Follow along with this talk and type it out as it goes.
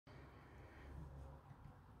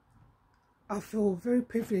I feel very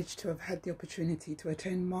privileged to have had the opportunity to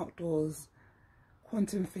attend Mark Dawes'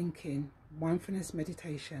 Quantum Thinking, Mindfulness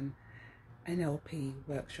Meditation, NLP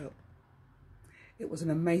workshop. It was an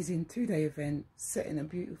amazing 2-day event set in a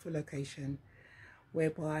beautiful location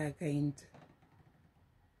whereby I gained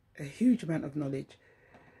a huge amount of knowledge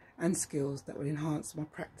and skills that will enhance my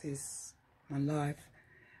practice, my life,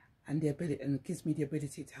 and it gives me the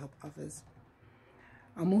ability to help others.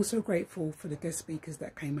 I'm also grateful for the guest speakers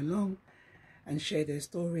that came along and shared their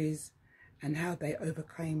stories and how they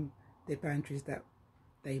overcame the boundaries that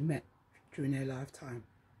they met during their lifetime.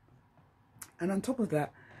 And on top of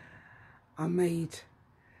that, I made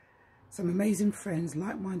some amazing friends,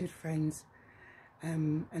 like-minded friends,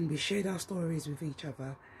 and we shared our stories with each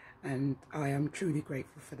other, and I am truly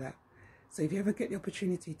grateful for that. So if you ever get the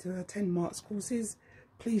opportunity to attend Mark's courses,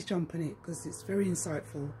 please jump on it, because it's very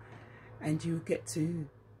insightful, and you get to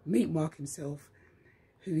meet Mark himself,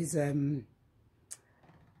 who is a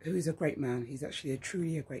great man. He's actually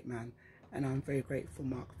truly a great man, and I'm very grateful,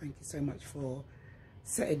 Mark. Thank you so much for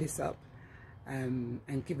setting this up and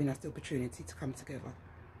giving us the opportunity to come together.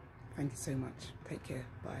 Thank you so much. Take care.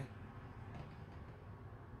 Bye.